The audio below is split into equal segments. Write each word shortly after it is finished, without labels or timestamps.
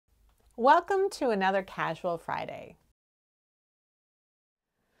Welcome to another Casual Friday.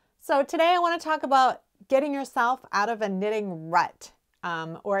 So today I want to talk about getting yourself out of a knitting rut,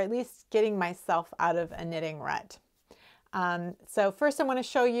 or at least getting myself out of a knitting rut. So first I want to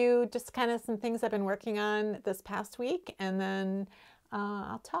show you just kind of some things I've been working on this past week, and then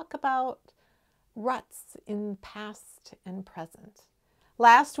I'll talk about ruts in past and present.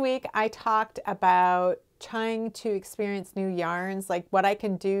 Last week I talked about trying to experience new yarns, like what I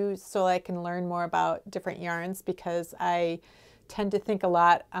can do so I can learn more about different yarns, because I tend to think a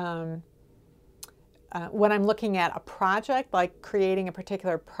lot when I'm looking at a project, like creating a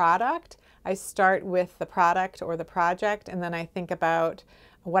particular product. I start with the product or the project, and then I think about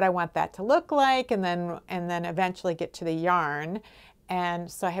what I want that to look like, and then eventually get to the yarn.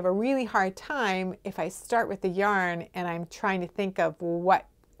 And so I have a really hard time if I start with the yarn and I'm trying to think of what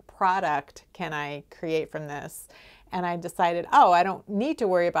product can I create from this. And I decided, oh, I don't need to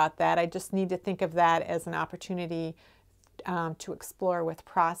worry about that. I just need to think of that as an opportunity to explore with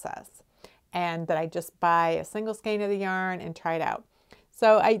process. And that I just buy a single skein of the yarn and try it out.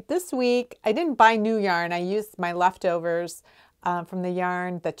 So this week, I didn't buy new yarn. I used my leftovers from the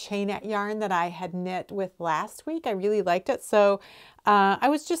yarn, the chainette yarn that I had knit with last week. I really liked it. So I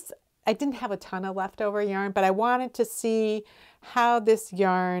didn't have a ton of leftover yarn, but I wanted to see how this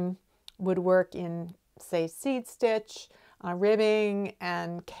yarn would work in, say, seed stitch, ribbing,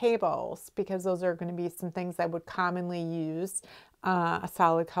 and cables, because those are going to be some things I would commonly use a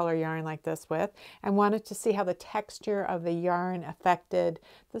solid color yarn like this with. I wanted to see how the texture of the yarn affected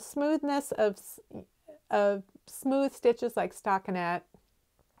the smoothness of smooth stitches like stockinette,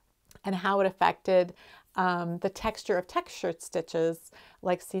 and how it affected the texture of textured stitches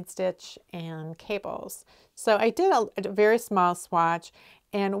like seed stitch and cables. So I did a very small swatch,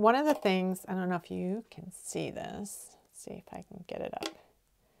 and one of the things, I don't know if you can see this, let's see if I can get it up.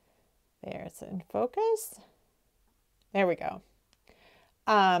 There, it's in focus. There we go.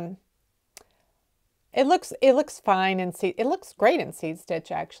 It looks fine in seed. It looks great in seed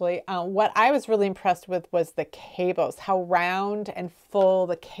stitch, actually. What I was really impressed with was the cables, how round and full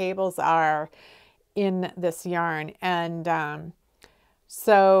the cables are in this yarn, and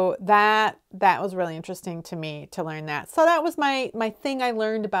so that was really interesting to me to learn that. So that was my thing I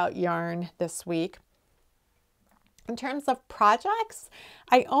learned about yarn this week. In terms of projects,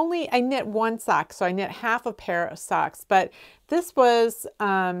 I knit one sock, so I knit half a pair of socks, but this was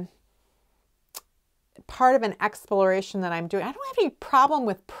part of an exploration that I'm doing. I don't have any problem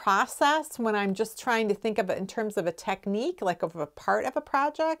with process when I'm just trying to think of it in terms of a technique, like of a part of a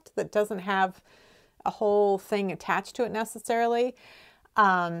project that doesn't have a whole thing attached to it necessarily.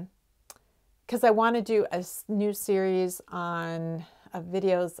 Because I want to do a new series of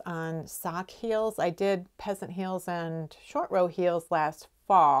videos on sock heels. I did peasant heels and short row heels last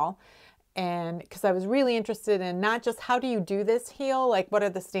fall, and because I was really interested in not just how do you do this heel, like what are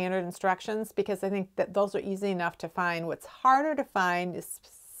the standard instructions, because I think that those are easy enough to find. What's harder to find is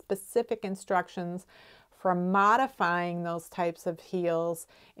specific instructions for modifying those types of heels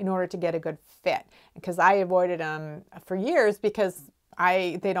in order to get a good fit, because I avoided them for years because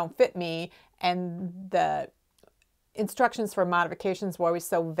they don't fit me, and the instructions for modifications were always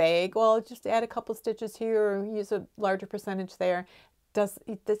so vague. Well, just add a couple stitches here or use a larger percentage there. This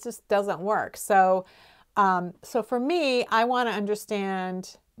just doesn't work. So so for me, I want to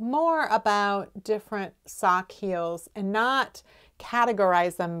understand more about different sock heels and not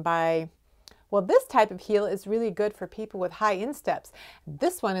categorize them by, well, this type of heel is really good for people with high insteps.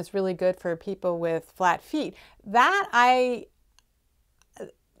 This one is really good for people with flat feet.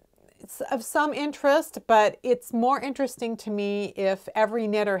 It's of some interest, but it's more interesting to me if every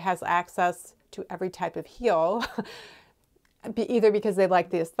knitter has access to every type of heel, either because they like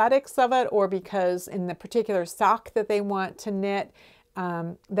the aesthetics of it, or because in the particular sock that they want to knit,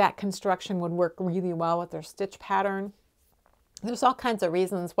 that construction would work really well with their stitch pattern. There's all kinds of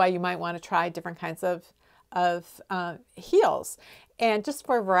reasons why you might want to try different kinds of heels, and just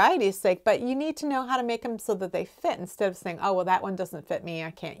for variety's sake, but you need to know how to make them so that they fit, instead of saying, oh, well, that one doesn't fit me,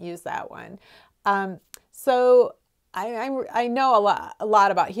 I can't use that one. So I know a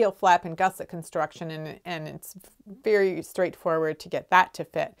lot about heel flap and gusset construction, and it's very straightforward to get that to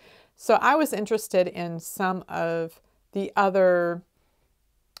fit. So I was interested in some of the other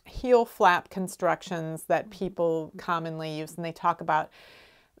heel flap constructions that people commonly use, and they talk about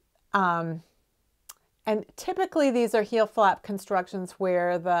and typically these are heel flap constructions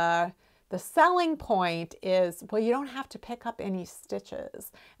where the selling point is, well, you don't have to pick up any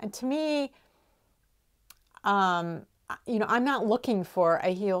stitches. And to me, you know, I'm not looking for a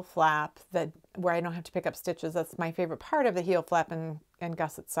heel flap where I don't have to pick up stitches. That's my favorite part of the heel flap and and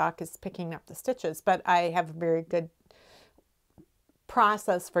gusset sock is picking up the stitches, but I have a very good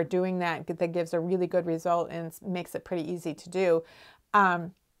process for doing that that gives a really good result and makes it pretty easy to do.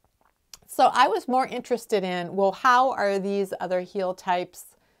 So I was more interested in, well, how are these other heel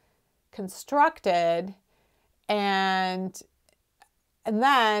types constructed, and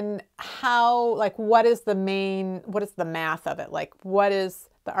then how, like, what is the math of it? Like, what is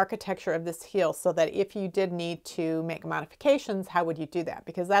the architecture of this heel, so that if you did need to make modifications, how would you do that?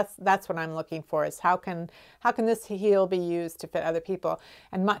 Because that's what I'm looking for, is how can this heel be used to fit other people?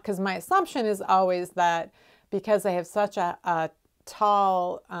 And because my assumption is always that because I have such a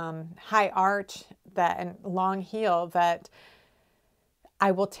tall, high arch and long heel, that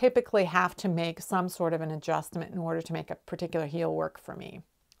I will typically have to make some sort of an adjustment in order to make a particular heel work for me.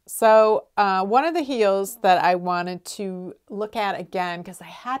 So one of the heels that I wanted to look at again, because I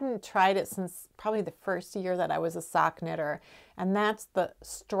hadn't tried it since probably the first year that I was a sock knitter, and that's the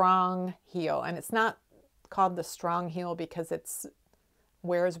strong heel. And it's not called the strong heel because it's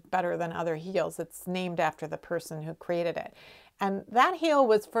wears better than other heels. It's named after the person who created it. And that heel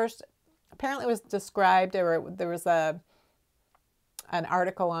was first, apparently it was described, or there was an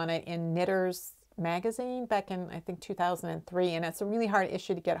article on it in Knitters magazine back in, I think, 2003, and it's a really hard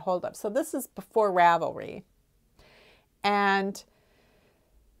issue to get hold of. So this is before Ravelry. And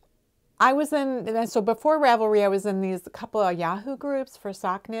so before Ravelry, I was in these couple of Yahoo groups for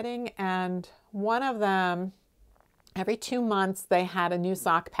sock knitting, and one of them, every 2 months, they had a new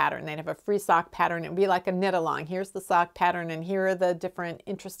sock pattern. They'd have a free sock pattern. It would be like a knit along. Here's the sock pattern, and here are the different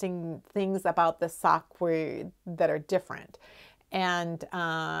interesting things about the sock that are different. And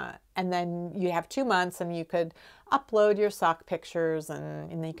then you have 2 months, and you could upload your sock pictures, and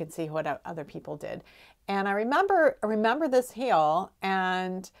then you could see what other people did. And I remember this heel,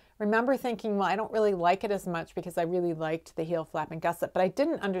 and remember thinking, well, I don't really like it as much because I really liked the heel flap and gusset, but I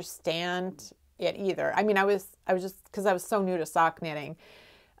didn't understand it either. I mean, I was just, because I was so new to sock knitting,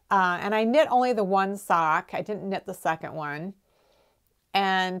 and I knit only the one sock. I didn't knit the second one.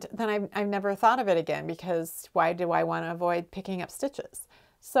 And then I've never thought of it again, because why do I want to avoid picking up stitches?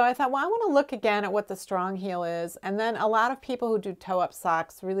 So I thought, well, I want to look again at what the strong heel is. And then a lot of people who do toe-up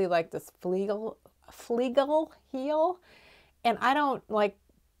socks really like this Flegel heel. And I don't like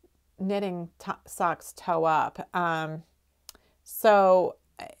knitting socks toe-up. So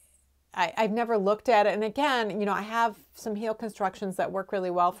I've never looked at it. And again, you know, I have some heel constructions that work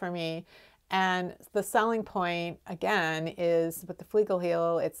really well for me. And the selling point, again, is with the Flegel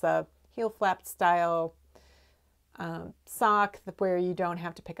heel, it's a heel flap style sock where you don't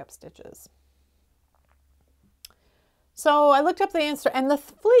have to pick up stitches. So I looked up the answer, and the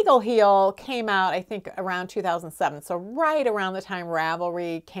Flegel heel came out, I think, around 2007. So right around the time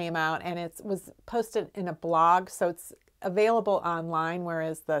Ravelry came out, and it was posted in a blog, so it's available online,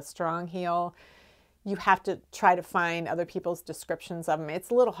 whereas the strong heel, you have to try to find other people's descriptions of them.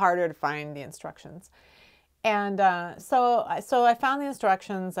 It's a little harder to find the instructions. And so I found the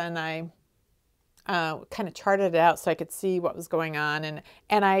instructions, and I kind of charted it out so I could see what was going on.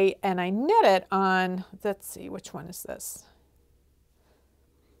 And I knit it on, let's see, which one is this?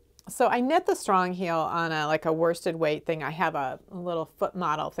 So I knit the strong heel on like a worsted weight thing. I have a little foot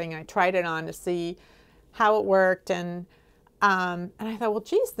model thing. I tried it on to see how it worked, and I thought, well,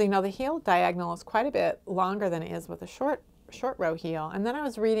 geez, you know, the heel diagonal is quite a bit longer than it is with a short row heel. And then I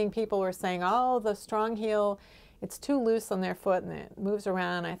was reading, people were saying, oh, the strong heel, it's too loose on their foot and it moves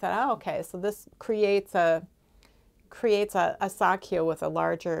around. I thought, oh, okay, so this creates a sock heel with a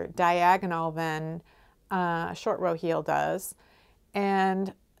larger diagonal than a short row heel does.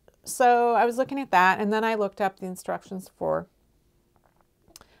 And so I was looking at that, and then I looked up the instructions for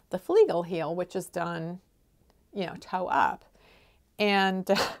the Flegel heel, which is done, you know, toe up. And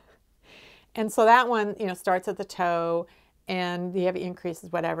so that one, you know, starts at the toe, and you have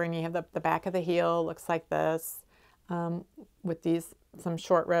increases, whatever, and you have the back of the heel looks like this, with some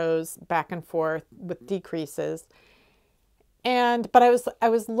short rows back and forth with decreases. But I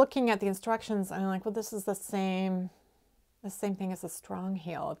was looking at the instructions, and I'm like, well, this is the same thing as a strong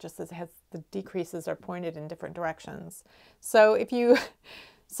heel, just as it has the decreases are pointed in different directions. So if you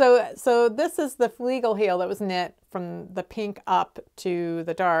So this is the Flegel heel that was knit from the pink up to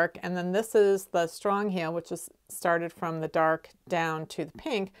the dark, and then this is the strong heel, which is started from the dark down to the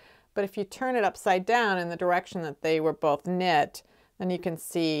pink. But if you turn it upside down in the direction that they were both knit, then you can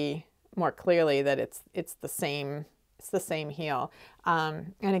see more clearly that it's the same heel.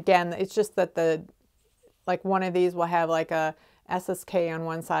 And again, it's just that like one of these will have like a SSK on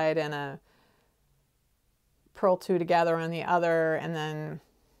one side and a purl two together on the other, and then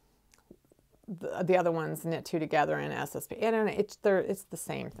the other ones knit two together in SSP. And it's the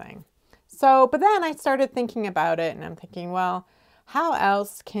same thing. So, but then I started thinking about it, and I'm thinking, well, how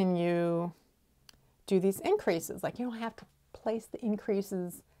else can you do these increases? Like, you don't have to place the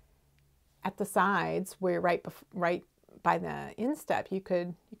increases at the sides where right by the instep. You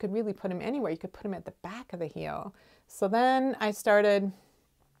could really put them anywhere. You could put them at the back of the heel. So then I started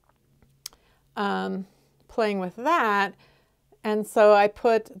playing with that, and so I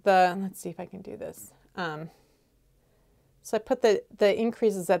put let's see if I can do this. So I put the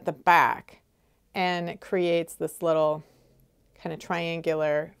increases at the back, and it creates this little kind of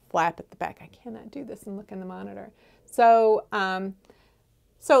triangular flap at the back. I cannot do this and look in the monitor. So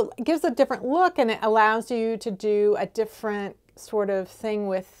so it gives a different look, and it allows you to do a different sort of thing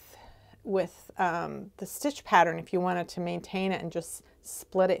with the stitch pattern if you wanted to maintain it and just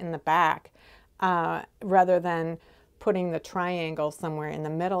split it in the back, rather than putting the triangle somewhere in the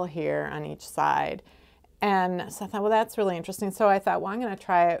middle here on each side. And so I thought, well, that's really interesting. So I thought, well, I'm going to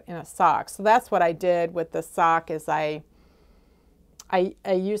try it in a sock. So that's what I did with the sock, is I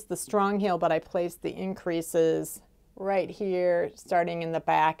used the strong heel, but I placed the increases right here, starting in the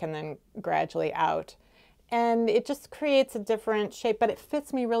back and then gradually out. And it just creates a different shape, but it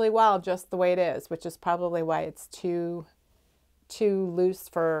fits me really well just the way it is, which is probably why it's too loose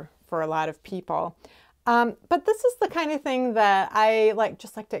for a lot of people. But this is the kind of thing that I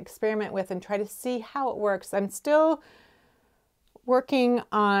just like to experiment with and try to see how it works. I'm still working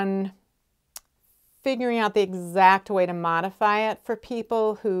on figuring out the exact way to modify it for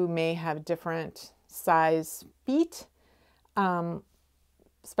people who may have different size feet,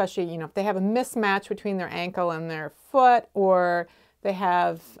 especially, if they have a mismatch between their ankle and their foot, or they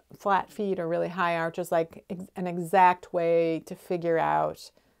have flat feet or really high arches, like an exact way to figure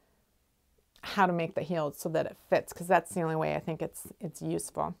out how to make the heel so that it fits, because that's the only way I think it's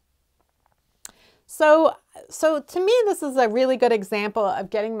useful. So to me, this is a really good example of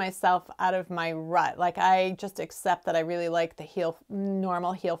getting myself out of my rut. Like, I just accept that I really like the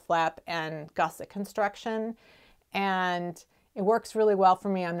normal heel flap and gusset construction, and it works really well for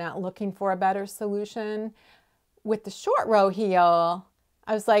me. I'm not looking for a better solution. With the short row heel,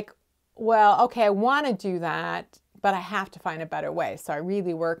 I was like, well, okay, I want to do that, but I have to find a better way. So I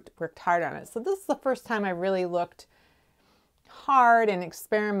really worked hard on it. So this is the first time I really looked hard and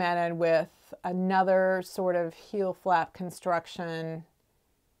experimented with another sort of heel flap construction,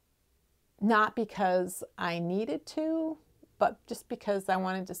 not because I needed to, but just because I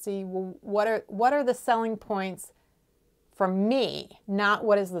wanted to see, well, what are the selling points for me, not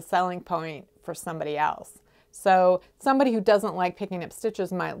what is the selling point for somebody else. So somebody who doesn't like picking up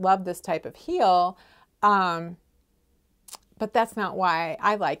stitches might love this type of heel, but that's not why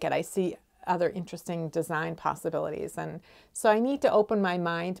I like it. I see other interesting design possibilities. And so I need to open my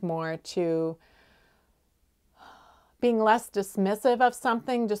mind more to being less dismissive of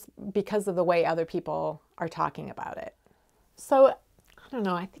something just because of the way other people are talking about it. So, I don't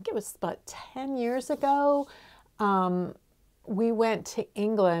know, I think it was about 10 years ago, we went to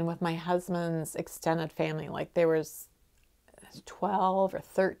England with my husband's extended family. Like, there was 12 or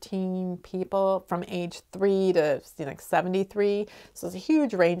 13 people from age 3 to 73. So it's a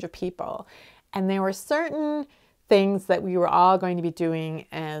huge range of people. And there were certain things that we were all going to be doing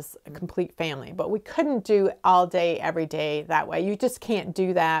as a complete family, but we couldn't do all day, every day that way. You just can't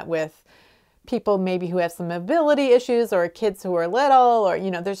do that with people maybe who have some mobility issues or kids who are little, or,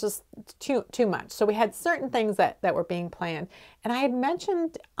 there's just too much. So we had certain things that were being planned. And I had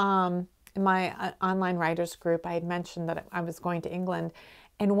mentioned, in my online writers group, I had mentioned that I was going to England,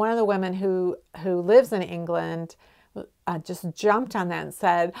 and one of the women who lives in England just jumped on that and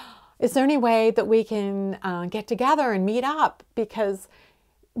said, is there any way that we can get together and meet up? Because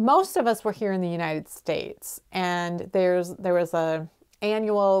most of us were here in the United States, and there was a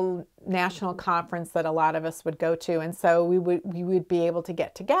annual national conference that a lot of us would go to, and so we would be able to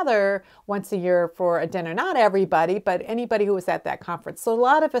get together once a year for a dinner. Not everybody, but anybody who was at that conference. So a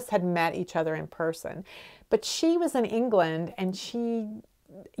lot of us had met each other in person, but she was in England, and she,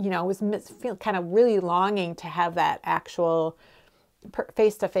 was kind of really longing to have that actual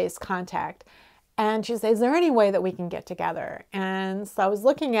face-to-face contact. And she said, is there any way that we can get together? And so I was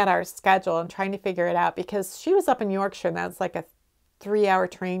looking at our schedule and trying to figure it out, because she was up in Yorkshire, and that's like a 3-hour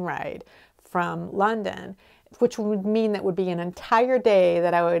train ride from London, which would mean that would be an entire day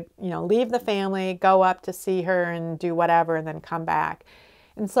that I would, leave the family, go up to see her and do whatever, and then come back.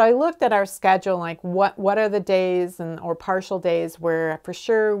 And so I looked at our schedule, like what are the days or partial days where for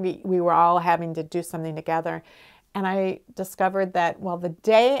sure we were all having to do something together. And I discovered that, well, the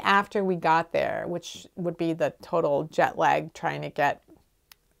day after we got there, which would be the total jet lag trying to get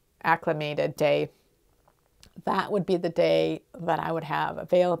acclimated day, that would be the day that I would have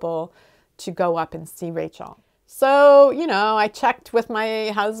available to go up and see Rachel. So, you know, I checked with my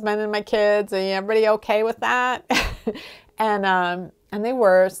husband and my kids, and everybody okay with that? And they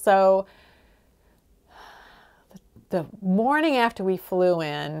were. So the morning after we flew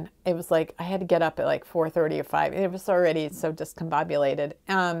in, it was like I had to get up at like 4:30 or 5. It was already so discombobulated.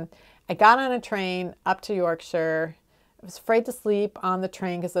 I got on a train up to Yorkshire. I was afraid to sleep on the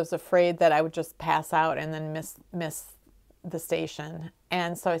train because I was afraid that I would just pass out and then miss the station.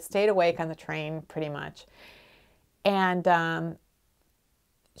 And so I stayed awake on the train pretty much. And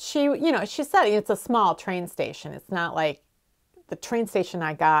she, you know, she said it's a small train station. It's not like the train station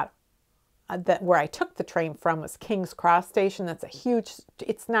I got where I took the train from was King's Cross Station. That's a huge,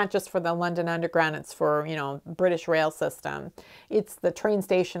 it's not just for the London Underground, it's for, you know, British rail system. It's the train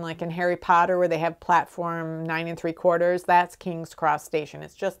station like in Harry Potter where they have platform 9 3/4. That's King's Cross Station.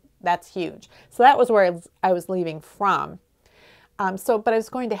 It's just, that's huge. So that was where I was leaving from. But I was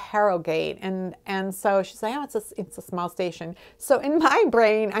going to Harrogate, and so she's like, oh, it's a small station. So in my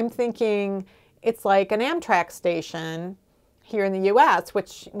brain, I'm thinking it's like an Amtrak station here in the U.S.,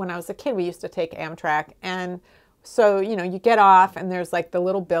 which when I was a kid, we used to take Amtrak. And so, you know, you get off and there's like the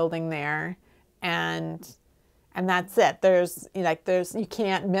little building there, and that's it. There's you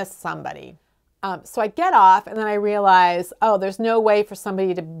can't miss somebody. So I get off and then I realize, oh, there's no way for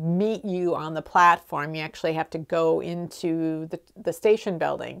somebody to meet you on the platform. You actually have to go into the station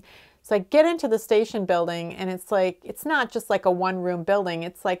building. So I get into the station building, and it's like, it's not just like a one-room building.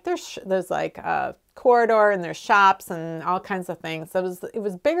 It's like there's like a corridor and there's shops and all kinds of things. So it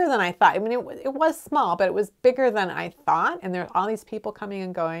was bigger than I thought. I mean, it was small, but it was bigger than I thought. And there are all these people coming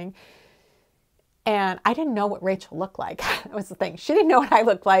and going. And I didn't know what Rachel looked like. That was the thing. She didn't know what I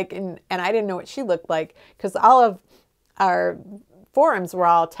looked like, and I didn't know what she looked like, because all of our forums were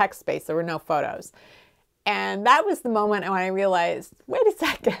all text-based. There were no photos. And that was the moment when I realized, wait a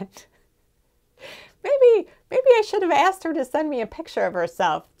second. Maybe I should have asked her to send me a picture of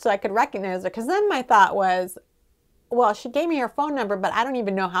herself so I could recognize her. Because then my thought was, well, she gave me her phone number, but I don't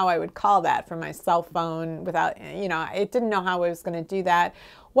even know how I would call that from my cell phone without, you know, I didn't know how I was going to do that.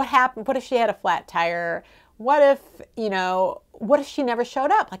 What happened? What if she had a flat tire? What if, you know, what if she never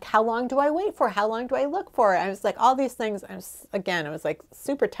showed up? Like, how long do I wait for? How long do I look for? I was like, all these things. I was like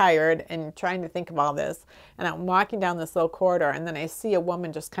super tired and trying to think of all this. And I'm walking down this little corridor, and then I see a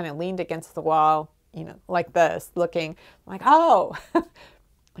woman just kind of leaned against the wall, you know, like this, looking. I'm like, oh,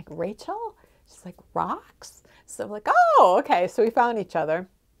 like Rachel? She's like, Rox? So I'm like, oh, okay. So we found each other.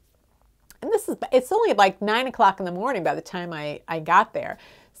 And it's only like 9 o'clock in the morning by the time I got there.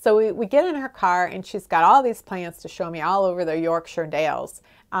 So we get in her car, and she's got all these plans to show me all over the Yorkshire Dales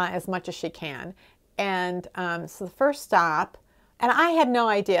as much as she can. And so the first stop, and I had no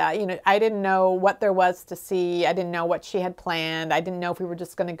idea, you know, I didn't know what there was to see. I didn't know what she had planned. I didn't know if we were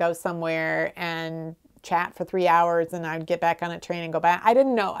just going to go somewhere and chat for 3 hours and I'd get back on a train and go back. I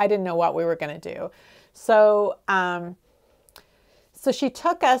didn't know what we were going to do. So, so she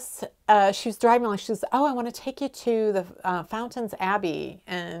took us, she was driving along, she says, oh, I want to take you to the Fountains Abbey.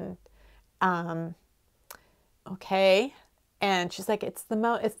 And, okay. And she's like, it's the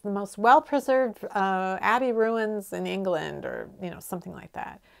most well-preserved abbey ruins in England, or, you know, something like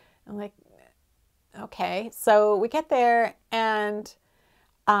that. I'm like, okay. So we get there, and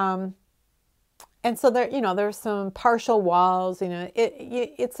so there, you know, there's some partial walls, you know,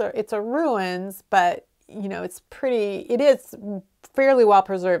 it's a ruins, but, you know, it is fairly well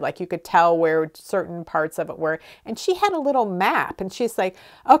preserved. Like, you could tell where certain parts of it were. And she had a little map, and she's like,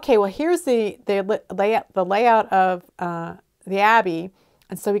 okay, well, here's the layout of the abbey,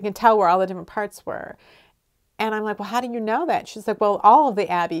 and so we can tell where all the different parts were. And I'm like, well, how do you know that? She's like, well, all of the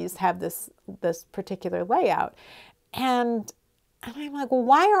abbeys have this particular layout. And I'm like, well,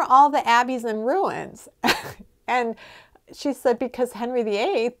 why are all the abbeys in ruins? And she said, because Henry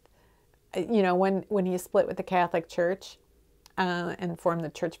VIII, you know, when he split with the Catholic Church and formed the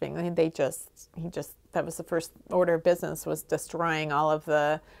Church of England, that was the first order of business, was destroying all of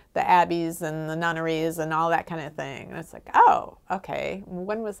the abbeys and the nunneries and all that kind of thing. And it's like, oh, okay.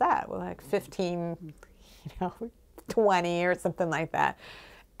 When was that? Well, like 20 or something like that.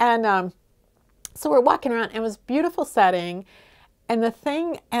 And so we're walking around, and it was a beautiful setting. And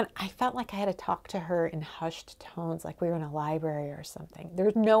I felt like I had to talk to her in hushed tones, like we were in a library or something. There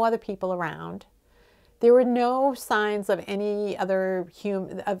were no other people around. There were no signs of any other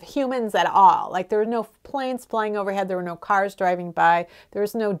humans at all. Like, there were no planes flying overhead. There were no cars driving by. There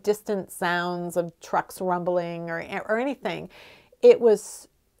was no distant sounds of trucks rumbling or anything. It was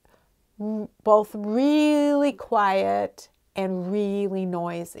both really quiet and really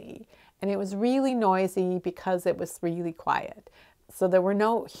noisy. And it was really noisy because it was really quiet. So there were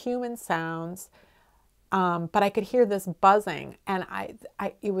no human sounds, but I could hear this buzzing, and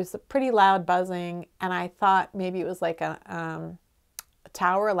it was a pretty loud buzzing, and I thought maybe it was like a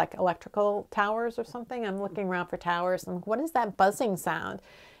tower, like electrical towers or something. I'm looking around for towers. I'm like, what is that buzzing sound?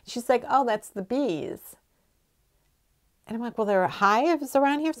 She's like, oh, that's the bees. And I'm like, well, there are hives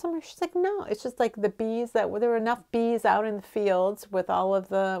around here somewhere. She's like, no, it's just like the bees there were enough bees out in the fields with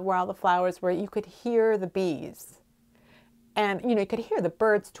where all the flowers were, you could hear the bees. And, you could hear the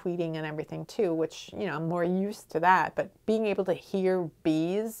birds tweeting and everything too, which, I'm more used to that. But being able to hear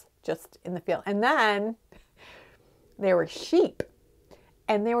bees just in the field. And then there were sheep.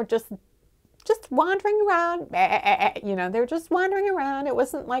 And they were just wandering around. They were just wandering around. It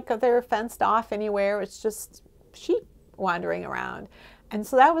wasn't like they were fenced off anywhere. It's just sheep wandering around. And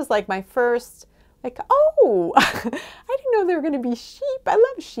so that was like my first, like, oh, I didn't know there were going to be sheep. I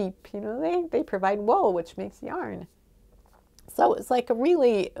love sheep. They provide wool, which makes yarn. So it was like it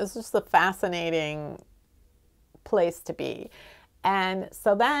was just a fascinating place to be. And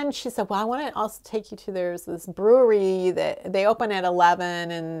so then she said, well, I want to also take you to, there's this brewery that they open at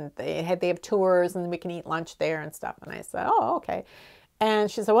 11 and they have tours and we can eat lunch there and stuff. And I said, oh, okay.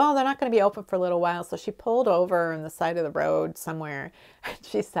 And she said, well, they're not going to be open for a little while. So she pulled over on the side of the road somewhere. And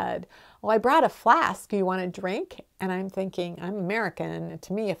she said, well, I brought a flask. Do you want a drink? And I'm thinking, I'm American. And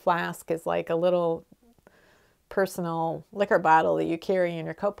to me, a flask is like a little personal liquor bottle that you carry in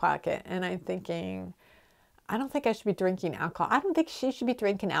your coat pocket. And I'm thinking, I don't think I should be drinking alcohol. I don't think she should be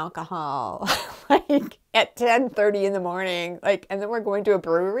drinking alcohol like at 10:30 in the morning. And then we're going to a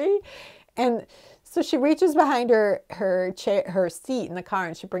brewery. And so she reaches behind her seat in the car,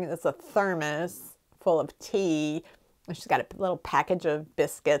 and she brings us a thermos full of tea. And she's got a little package of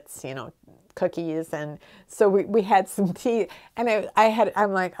biscuits, cookies. And so we had some tea, and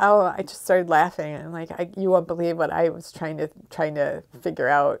I'm like, oh, I just started laughing. I'm like, you won't believe what I was trying to figure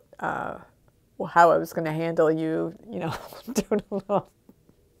out, how I was going to handle you, doing a little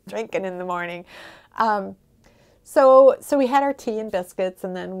drinking in the morning. So we had our tea and biscuits,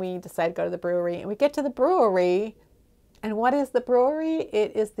 and then we decided to go to the brewery. And we get to the brewery, and what is the brewery?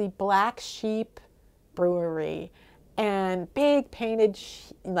 It is the Black Sheep Brewery, and big painted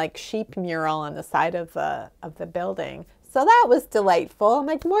sheep mural on the side of the building. So that was delightful. I'm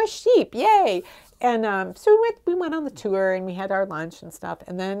like, more sheep, yay! And so we went on the tour, and we had our lunch and stuff,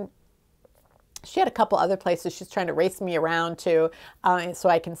 and then she had a couple other places she's trying to race me around to, so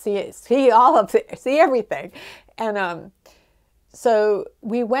I can see everything. And so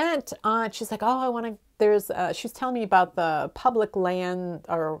we went on. She's like, oh, she's telling me about the public land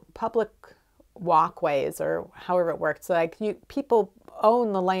or public walkways or however it works. So people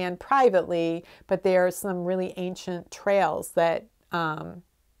own the land privately, but there are some really ancient trails that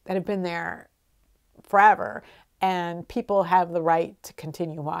have been there forever. And people have the right to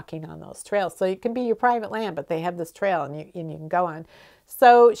continue walking on those trails. So it can be your private land, but they have this trail and you can go on.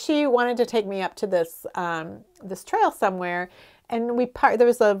 So she wanted to take me up to this trail somewhere. And there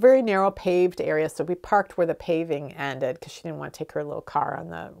was a very narrow paved area. So we parked where the paving ended because she didn't want to take her little car on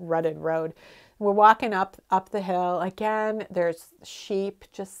the rutted road. We're walking up the hill. Again, there's sheep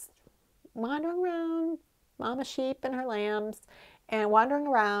just wandering around, mama sheep and her lambs, and wandering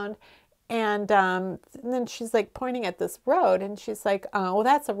around. And then she's like pointing at this road, and she's like, well,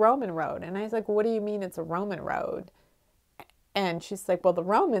 that's a Roman road. And I was like, what do you mean it's a Roman road? And she's like, well, the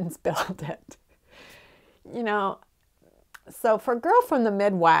Romans built it. So for a girl from the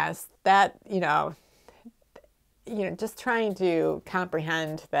Midwest, that, just trying to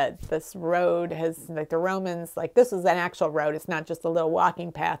comprehend that this road has, like the Romans, like this is an actual road. It's not just a little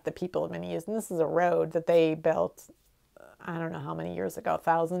walking path that people have been using. This is a road that they built, I don't know how many years ago,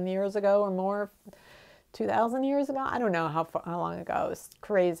 1,000 years ago or more, 2,000 years ago. I don't know how long ago. It's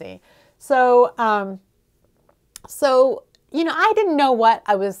crazy. So, I didn't know what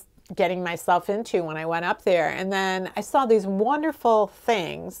I was getting myself into when I went up there. And then I saw these wonderful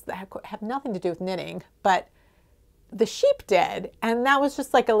things that have nothing to do with knitting, but the sheep did. And that was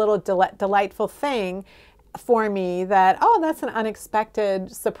just like a little delightful thing for me that, oh, that's an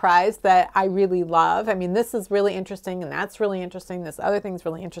unexpected surprise that I really love. I mean, this is really interesting and that's really interesting. This other thing's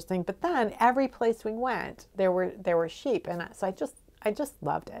really interesting. But then every place we went, there were sheep. And so I just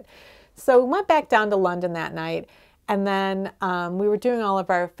loved it. So we went back down to London that night. And then we were doing all of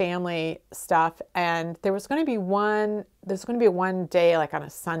our family stuff, and there was going to be one day, like on a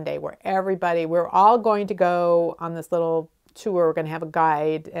Sunday, where we were all going to go on this little tour. We're going to have a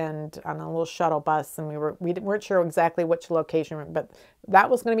guide and on a little shuttle bus, and we weren't sure exactly which location, but that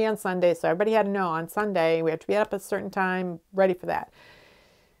was going to be on Sunday, so everybody had to know on Sunday we have to be up at a certain time, ready for that.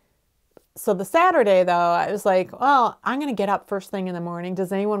 So the Saturday, though, I was like, well, I'm going to get up first thing in the morning.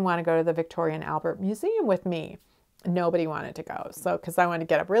 Does anyone want to go to the Victoria and Albert Museum with me? Nobody wanted to go. So, because I wanted to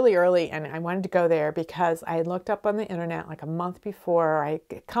get up really early, and I wanted to go there because I had looked up on the internet like a month before. I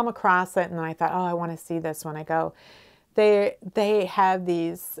come across it, and I thought, oh, I want to see this when I go. They have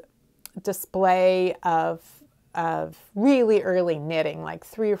these display of really early knitting, like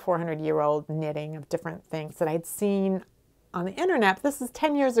 300 or 400-year-old knitting of different things that I'd seen on the internet. This is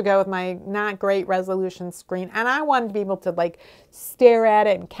 10 years ago with my not great resolution screen, and I wanted to be able to like stare at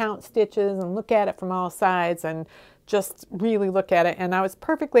it and count stitches and look at it from all sides and just really look at it. And I was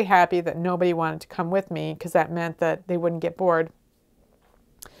perfectly happy that nobody wanted to come with me because that meant that they wouldn't get bored.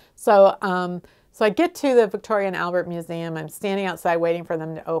 So I get to the Victoria and Albert Museum. I'm standing outside waiting for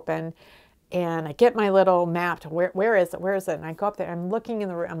them to open. And I get my little map to where is it? Where is it? And I go up there. I'm looking in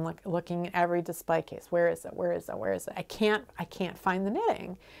the room. I'm looking at every display case. Where is it? Where is it? Where is it? I can't find the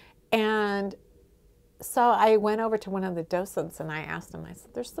knitting. And so I went over to one of the docents and I asked him. I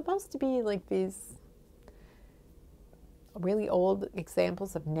said, "There's supposed to be like these really old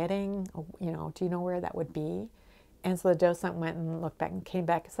examples of knitting. You know, do you know where that would be?" And so the docent went and looked back and came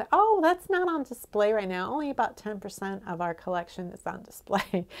back and said, "Oh, that's not on display right now. Only about 10% of our collection is on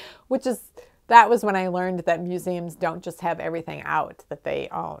display," that was when I learned that museums don't just have everything out that they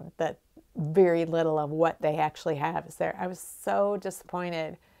own, that very little of what they actually have is there. I was so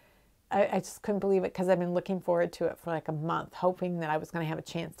disappointed. I just couldn't believe it because I've been looking forward to it for like a month, hoping that I was going to have a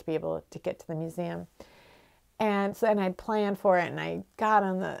chance to be able to get to the museum. And I'd planned for it, and I got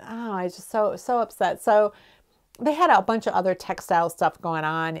on I was just so upset. So they had a bunch of other textile stuff going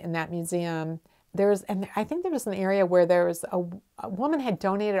on in that museum. And I think there was an area where there was a woman had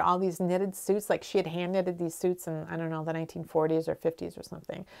donated all these knitted suits, like she had hand knitted these suits in, I don't know, the 1940s or 50s or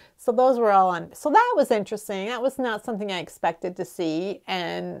something. So those were all on. So that was interesting. That was not something I expected to see.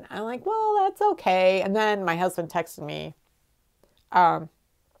 And I'm like, well, that's okay. And then my husband texted me,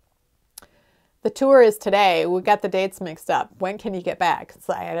 "The tour is today. We got the dates mixed up. When can you get back?"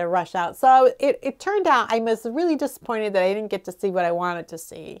 So I had to rush out. So it turned out I was really disappointed that I didn't get to see what I wanted to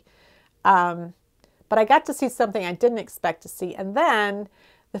see. But I got to see something I didn't expect to see. And then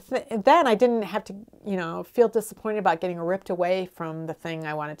I didn't have to, feel disappointed about getting ripped away from the thing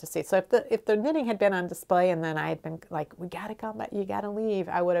I wanted to see. So if the knitting had been on display and then I had been like, "We got to come back, you got to leave,"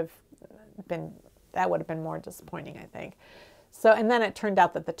 that would have been more disappointing, I think. So, and then it turned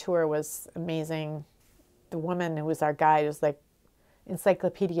out that the tour was amazing. The woman who was our guide was like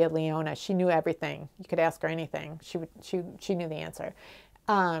Encyclopedia Leona. She knew everything. You could ask her anything. She knew the answer.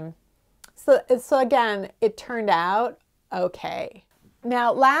 So again, it turned out okay.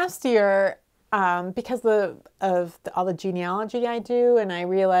 Now, last year, because of all the genealogy I do, and I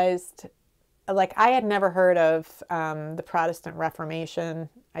realized, like, I had never heard of the Protestant Reformation.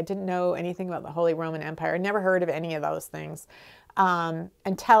 I didn't know anything about the Holy Roman Empire. I never heard of any of those things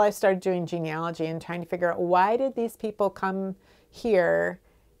until I started doing genealogy and trying to figure out, why did these people come here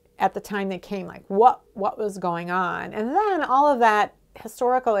at the time they came? Like, what was going on? And then all of that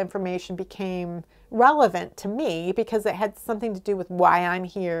historical information became relevant to me because it had something to do with why I'm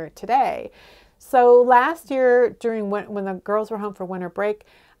here today. So last year, during when the girls were home for winter break,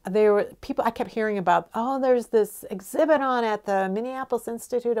 there were people I kept hearing about. "Oh, there's this exhibit on at the Minneapolis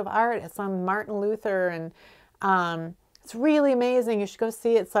Institute of Art. It's on Martin Luther, and it's really amazing. You should go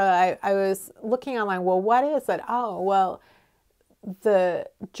see it." So I was looking online. Well, what is it? Oh, well, the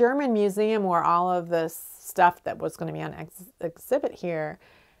German museum where all of this stuff that was going to be on exhibit here,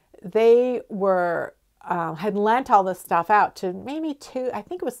 they were had lent all this stuff out to maybe I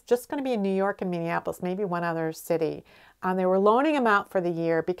think it was just going to be in New York and Minneapolis, maybe one other city. They were loaning them out for the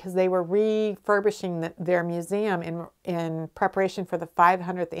year because they were refurbishing their museum in preparation for the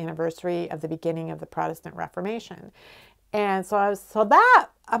 500th anniversary of the beginning of the Protestant Reformation. And so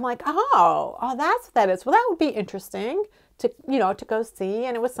I'm like, oh, that's what that is. Well, that would be interesting to go see.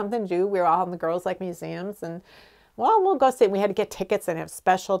 And it was something to do. We were all in the girls like museums, and well, we'll go see it. We had to get tickets and have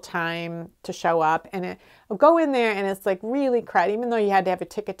special time to show up. And I'll go in there, and it's like really crowded. Even though you had to have a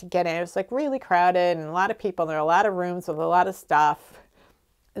ticket to get in, it was like really crowded and a lot of people. There are a lot of rooms with a lot of stuff.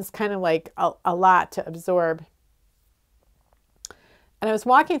 It's kind of like a lot to absorb. And I was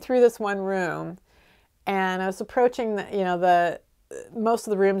walking through this one room, and I was approaching most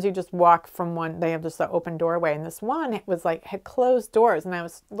of the rooms you just walk from one, they have just an open doorway, and this one was like, had closed doors, and I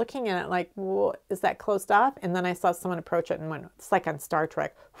was looking at it like, well, is that closed off? And then I saw someone approach it and went, it's like on Star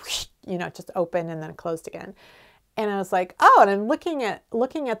Trek, whoosh, just open and then closed again. And I was like, oh, and I'm looking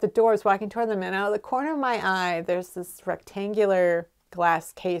at the doors, walking toward them, and out of the corner of my eye, there's this rectangular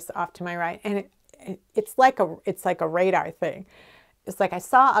glass case off to my right, and it's like a radar thing. It's like I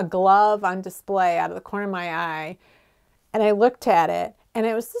saw a glove on display out of the corner of my eye, and I looked at it, and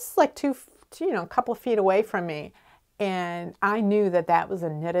it was just like a couple of feet away from me, and I knew that that was a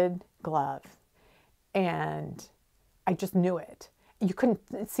knitted glove, and I just knew it. You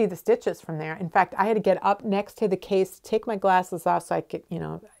couldn't see the stitches from there. In fact, I had to get up next to the case, take my glasses off so I could,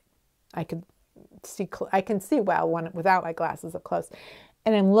 I can see well without my glasses up close.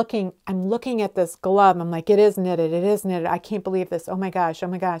 And I'm looking at this glove. I'm like, it is knitted. It is knitted. I can't believe this. Oh my gosh. Oh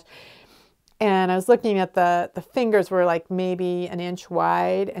my gosh. And I was looking at the fingers were like maybe an inch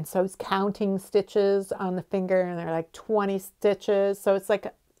wide. And so I was counting stitches on the finger, and they're like 20 stitches. So it's like,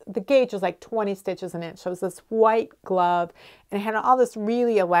 the gauge was like 20 stitches an inch. So it was this white glove, and it had all this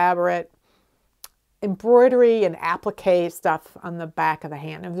really elaborate embroidery and applique stuff on the back of the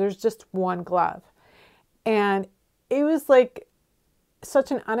hand. And there's just one glove. And it was like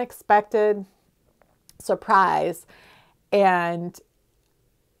such an unexpected surprise. And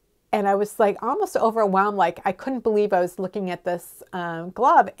I was like almost overwhelmed. Like I couldn't believe I was looking at this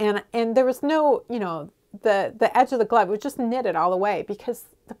glove. And there was no, the edge of the glove was just knitted all the way because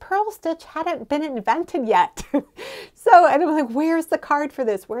the purl stitch hadn't been invented yet. So, and I'm like, where's the card for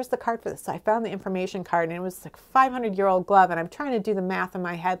this? Where's the card for this? So I found the information card, and it was like a 500-year-old glove. And I'm trying to do the math in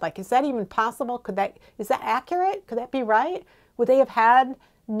my head. Like, is that even possible? Is that accurate? Could that be right? Would they have had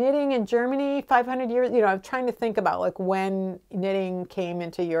knitting in Germany 500 years? I'm trying to think about like when knitting came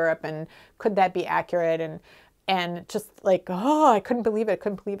into Europe, and could that be accurate? And just like, oh, I couldn't believe it. I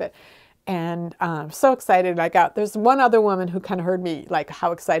couldn't believe it. And so excited. There's one other woman who kind of heard me, like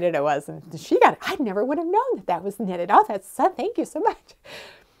how excited I was. And I never would have known that was knitted. Oh, thank you so much.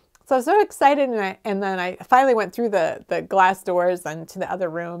 So I was so excited. And then I finally went through the glass doors and to the other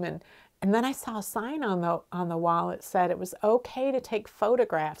room. And then I saw a sign on the wall. It said it was okay to take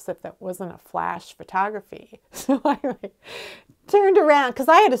photographs if that wasn't a flash photography. So I turned around, because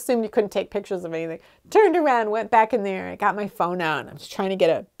I had assumed you couldn't take pictures of anything. Turned around, went back in there, I got my phone out, and I was trying to get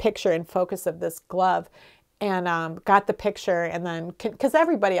a picture in focus of this glove, and got the picture, and then, because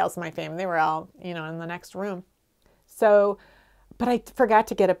everybody else in my family, they were all, in the next room. So, but I forgot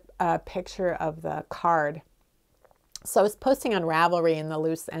to get a picture of the card. So I was posting on Ravelry in the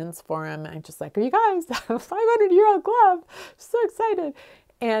Loose Ends forum, and I'm just like, are you guys, a 500-year-old glove? So excited.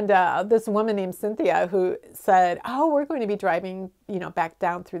 And this woman named Cynthia who said, oh, we're going to be driving, back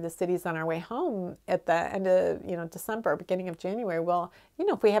down through the cities on our way home at the end of, December, beginning of January. Well,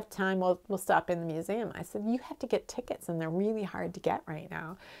 if we have time, we'll stop in the museum. I said, you have to get tickets, and they're really hard to get right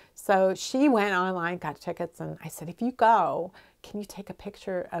now. So she went online, got tickets, and I said, if you go, can you take a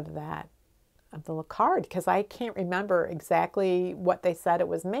picture of that, of the card? Because I can't remember exactly what they said it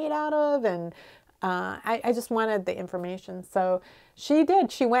was made out of, and I just wanted the information. So she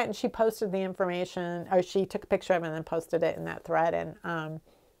did. She went and she posted the information, or she took a picture of it and then posted it in that thread. And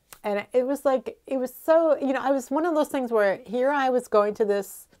it was like, it was so, I was one of those things where here I was going to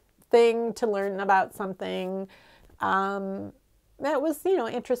this thing to learn about something that was,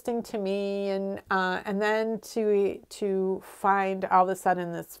 interesting to me. And then to find all of a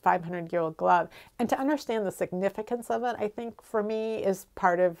sudden this 500-year-old glove, and to understand the significance of it, I think for me is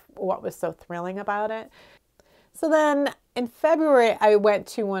part of what was so thrilling about it. So then in February, I went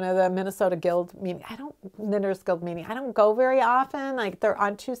to one of the Minnesota Guild meetings. Knitters Guild meeting. I don't go very often. Like, they're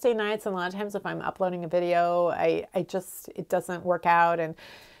on Tuesday nights, and a lot of times if I'm uploading a video, it doesn't work out. And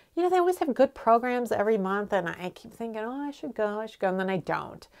they always have good programs every month, and I keep thinking, oh, I should go, and then I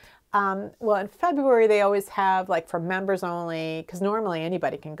don't. Well, in February, they always have, like, for members only, because normally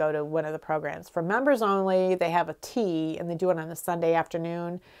anybody can go to one of the programs. For members only, they have a tea, and they do it on a Sunday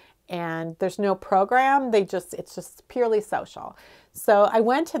afternoon, and there's no program. It's just purely social. So I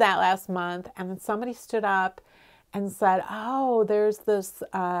went to that last month, and then somebody stood up and said, oh, there's this,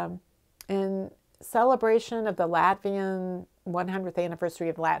 in celebration of the Latvian 100th anniversary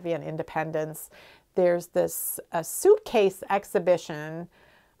of Latvian independence, there's this suitcase exhibition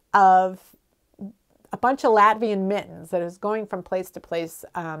of a bunch of Latvian mittens that is going from place to place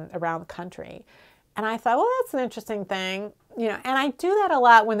around the country. And I thought, well, that's an interesting thing. And I do that a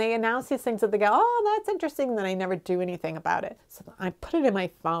lot when they announce these things, that they go, oh, that's interesting, then I never do anything about it. So I put it in my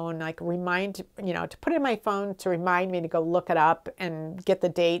phone, like to put it in my phone to remind me to go look it up and get the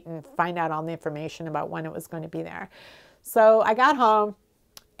date and find out all the information about when it was going to be there. So I got home,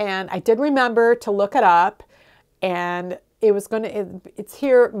 and I did remember to look it up, and it's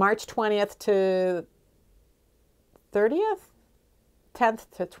here March 20th to 30th, 10th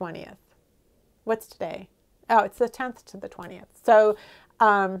to 20th. What's today? Oh, it's the 10th to the 20th. So,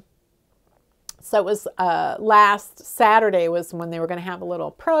 so it was last Saturday was when they were going to have a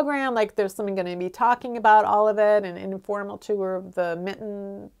little program. Like there's something going to be talking about all of it, and an informal tour of the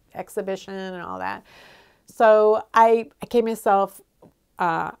mitten exhibition and all that. So I gave myself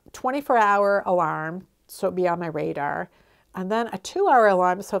a 24-hour alarm, so it'd be on my radar. And then a 2-hour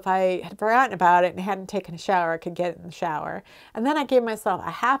alarm, so if I had forgotten about it and hadn't taken a shower, I could get in the shower. And then I gave myself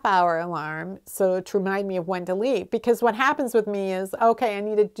a half-hour alarm, so to remind me of when to leave. Because what happens with me is, okay, I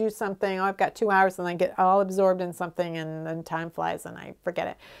need to do something. Oh, I've got 2 hours, and I get all absorbed in something, and then time flies, and I forget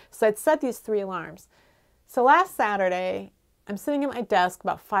it. So I'd set these 3 alarms. So last Saturday, I'm sitting at my desk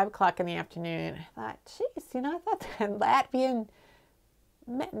about 5 o'clock in the afternoon. I thought, geez, I thought that Latvian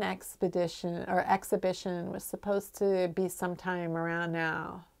Mitten exhibition was supposed to be sometime around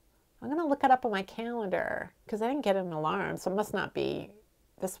now. I'm going to look it up on my calendar because I didn't get an alarm, so it must not be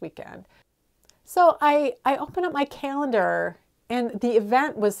this weekend. So I open up my calendar, and the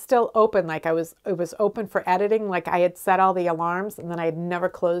event was still open. Like it was open for editing. Like I had set all the alarms, and then I had never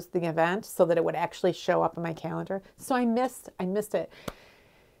closed the event so that it would actually show up on my calendar. So I missed it.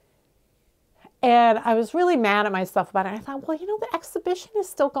 And I was really mad at myself about it. I thought, well, the exhibition is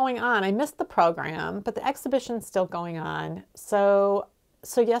still going on. I missed the program, but the exhibition's still going on. So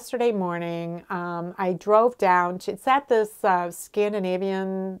yesterday morning, I drove down to, it's at this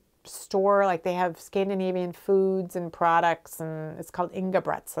Scandinavian store. Like they have Scandinavian foods and products, and it's called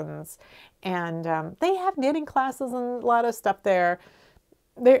Richardson's. And they have knitting classes and a lot of stuff there.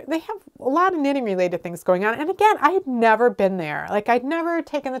 They have a lot of knitting related things going on. And again, I had never been there. Like I'd never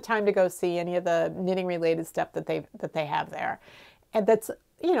taken the time to go see any of the knitting related stuff that they have there. And that's,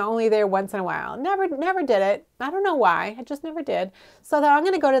 only there once in a while. Never did it. I don't know why. I just never did. So I thought, I'm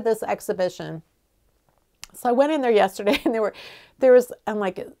going to go to this exhibition. So I went in there yesterday, and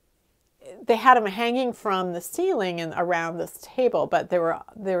they had them hanging from the ceiling and around this table, but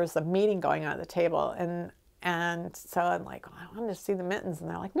there was a meeting going on at the table, and so I'm like, oh, I want to see the mittens. And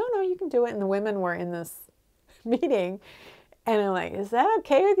they're like, no, you can do it. And the women were in this meeting. And I'm like, is that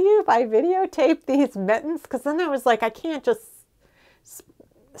okay with you if I videotape these mittens? Because then I was like, I can't just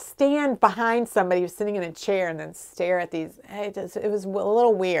stand behind somebody who's sitting in a chair and then stare at these. It was a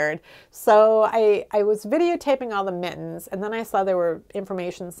little weird. So I was videotaping all the mittens. And then I saw there were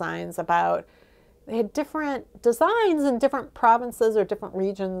information signs about, they had different designs in different provinces or different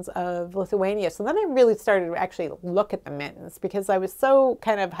regions of Lithuania. So then I really started to actually look at the mittens, because I was so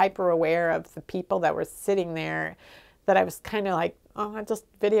kind of hyper aware of the people that were sitting there that I was kind of like, oh, I just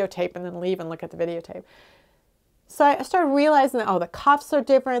videotape and then leave and look at the videotape. So I started realizing that, oh, the cuffs are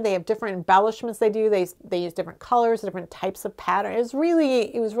different. They have different embellishments they do. They use different colors, different types of pattern. It was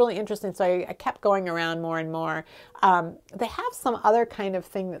really interesting. So I kept going around more and more. They have some other kind of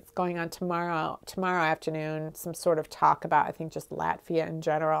thing that's going on tomorrow afternoon, some sort of talk about, I think, just Latvia in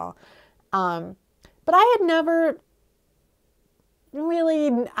general. But I had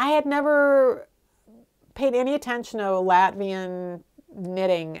never paid any attention to Latvian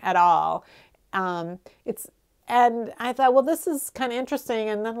knitting at all. And I thought, well, this is kind of interesting.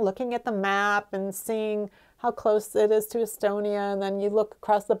 And then looking at the map and seeing how close it is to Estonia, and then you look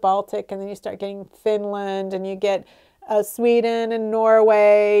across the Baltic, and then you start getting Finland, and you get Sweden and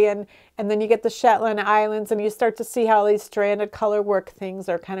Norway, and then you get the Shetland Islands, and you start to see how these stranded colorwork things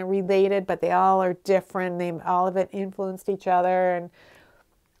are kind of related, but they all are different. They all of it influenced each other. And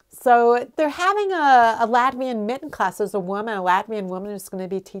so they're having a Latvian mitten class. There's a Latvian woman who's going to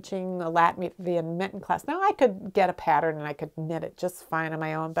be teaching a Latvian mitten class. Now, I could get a pattern and I could knit it just fine on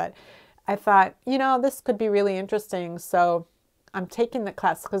my own, but I thought, this could be really interesting. So I'm taking the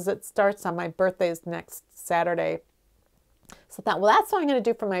class because it starts on my birthday's next Saturday. So I thought, well, that's what I'm going to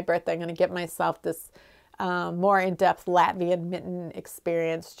do for my birthday. I'm going to give myself this more in-depth Latvian mitten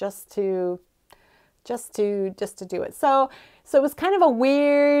experience just to do it. So it was kind of a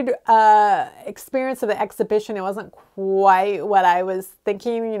weird experience of the exhibition. It wasn't quite what I was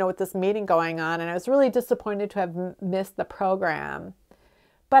thinking, with this meeting going on, and I was really disappointed to have missed the program.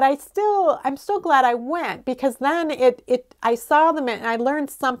 But I'm still glad I went, because then I saw them and I learned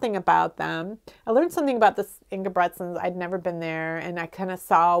something about them. I learned something about this Richardson's. I'd never been there, and I kind of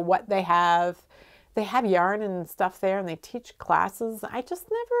saw what they have. They have yarn and stuff there, and they teach classes. I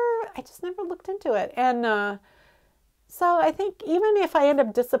just never looked into it. And so I think even if I end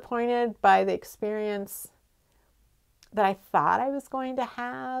up disappointed by the experience that I thought I was going to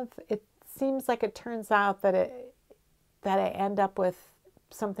have, it seems like it turns out that I end up with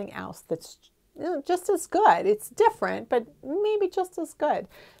something else that's just as good. It's different, but maybe just as good.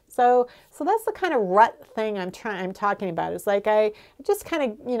 So that's the kind of rut thing I'm talking about. It's like I just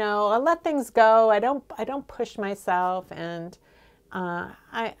kind of, you know, I let things go. I don't push myself, and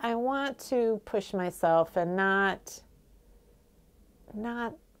I want to push myself and not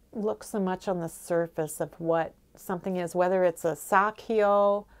look so much on the surface of what something is, whether it's a sock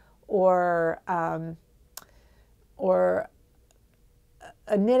heel or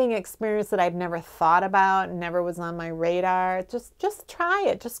a knitting experience that I've never thought about, never was on my radar. Just try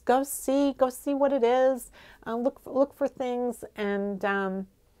it. Just go see what it is. Look for things, and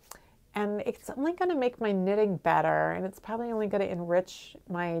it's only going to make my knitting better, and it's probably only going to enrich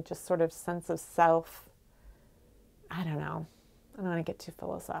my just sort of sense of self. I don't know. I don't want to get too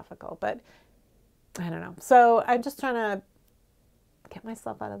philosophical, but I don't know. So I'm just trying to get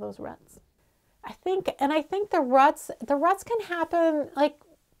myself out of those ruts. I think the ruts can happen, like,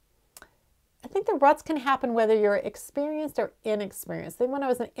 I think the ruts can happen whether you're experienced or inexperienced. I think when I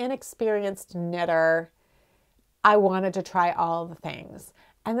was an inexperienced knitter, I wanted to try all the things.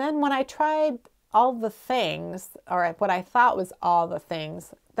 And then when I tried all the things, or what I thought was all the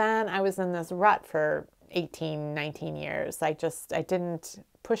things, then I was in this rut for 18, 19 years. I didn't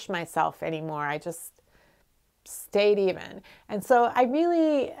push myself anymore. I just stayed even. And so I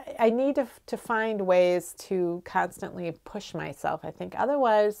need to find ways to constantly push myself, I think.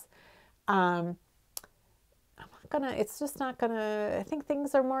 Otherwise, it's just not gonna, I think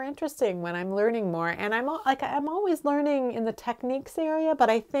things are more interesting when I'm learning more. And I'm always learning in the techniques area, but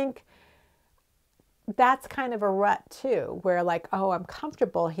I think that's kind of a rut too, where like, oh, I'm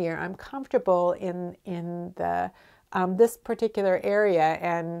comfortable here. I'm comfortable in the this particular area,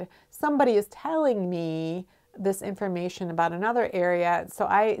 and somebody is telling me this information about another area, so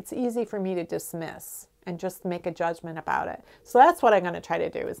it's easy for me to dismiss and just make a judgment about it. So that's what I'm going to try to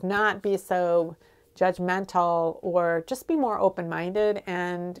do, is not be so judgmental, or just be more open-minded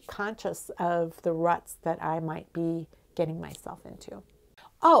and conscious of the ruts that I might be getting myself into.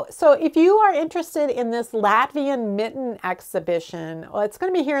 Oh, so if you are interested in this Latvian mitten exhibition, well, it's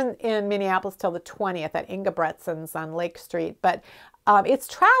going to be here in Minneapolis till the 20th at Richardson's on Lake Street, but it's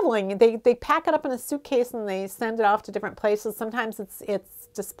traveling. They pack it up in a suitcase and they send it off to different places. Sometimes it's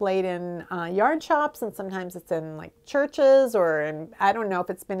displayed in yarn shops, and sometimes it's in like churches, or I don't know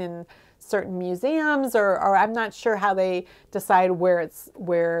if it's been in certain museums, or I'm not sure how they decide where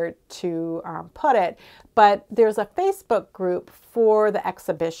to put it. But there's a Facebook group for the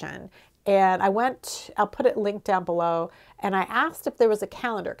exhibition, and I'll put it linked down below, and I asked if there was a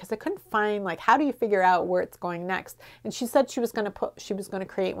calendar, because I couldn't find, like, how do you figure out where it's going next? And she said she was going to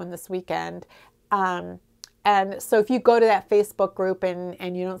create one this weekend. And so if you go to that Facebook group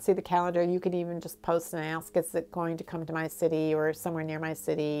and you don't see the calendar, you can even just post and ask, is it going to come to my city or somewhere near my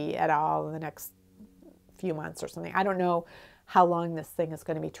city at all in the next few months or something. I don't know how long this thing is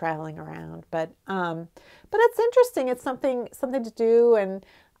going to be traveling around, but it's interesting. It's something to do, and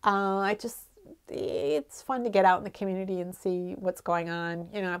it's fun to get out in the community and see what's going on.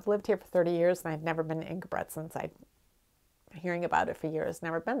 You know, I've lived here for 30 years and I've never been to Richardson. I've hearing about it for years,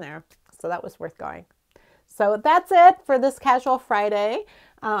 never been there. So that was worth going. So that's it for this Casual Friday.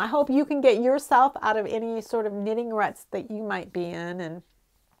 I hope you can get yourself out of any sort of knitting ruts that you might be in, and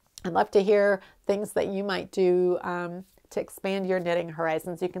I'd love to hear things that you might do to expand your knitting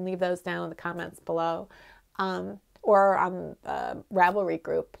horizons. You can leave those down in the comments below, or on the Ravelry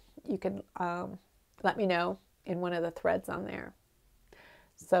group. You can let me know in one of the threads on there.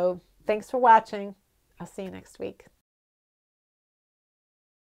 So thanks for watching. I'll see you next week.